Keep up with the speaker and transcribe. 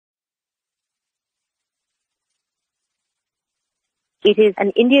It is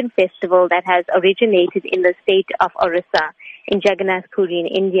an Indian festival that has originated in the state of Orissa in Jagannath Puri in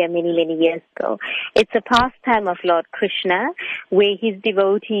India many, many years ago. It's a pastime of Lord Krishna where his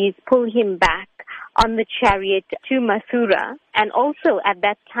devotees pull him back on the chariot to Mathura, and also at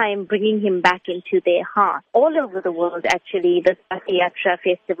that time bringing him back into their heart. All over the world, actually, the Rath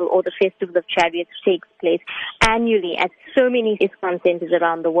festival or the Festival of Chariots takes place annually at so many ISKCON centers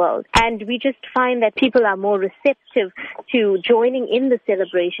around the world. And we just find that people are more receptive to joining in the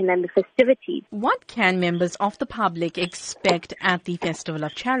celebration and the festivities. What can members of the public expect at the Festival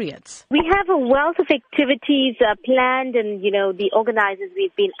of Chariots? We have a wealth of activities planned, and, the organizers,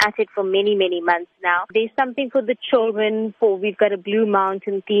 we've been at it for many, many months now. There's something for the children. We've got a Blue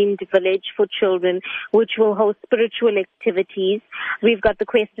Mountain themed village for children, which will host spiritual activities. We've got the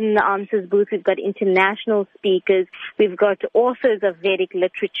question and answers booth. We've got international speakers. We've got authors of Vedic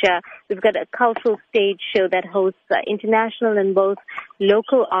literature. We've got a cultural stage show that hosts international and both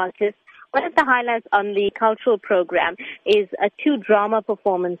local artists. One of the highlights on the cultural program is 2 drama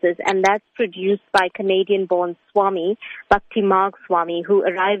performances, and that's produced by Canadian-born Swami, Bhakti Marg Swami, who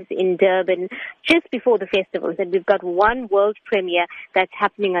arrives in Durban just before the festival. And we've got one world premiere that's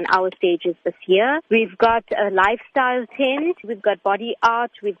happening on our stages this year. We've got a lifestyle tent. We've got body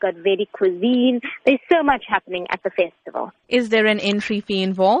art. We've got Vedic cuisine. There's so much happening at the festival. Is there an entry fee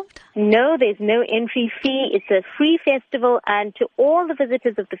involved? No, there's no entry fee. It's a free festival, and to all the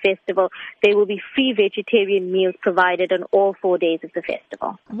visitors of the festival, there will be free vegetarian meals provided on all 4 days of the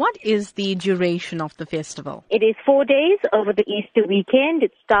festival. What is the duration of the festival? It is 4 days over the Easter weekend.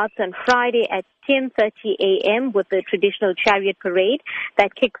 It starts on Friday at 10:30 a.m. with the traditional chariot parade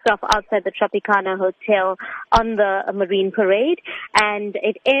that kicks off outside the Tropicana Hotel on the Marine Parade. And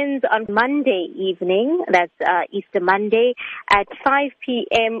it ends on Monday evening, that's Easter Monday, at 5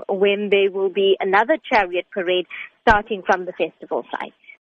 p.m. when there will be another chariot parade starting from the festival site.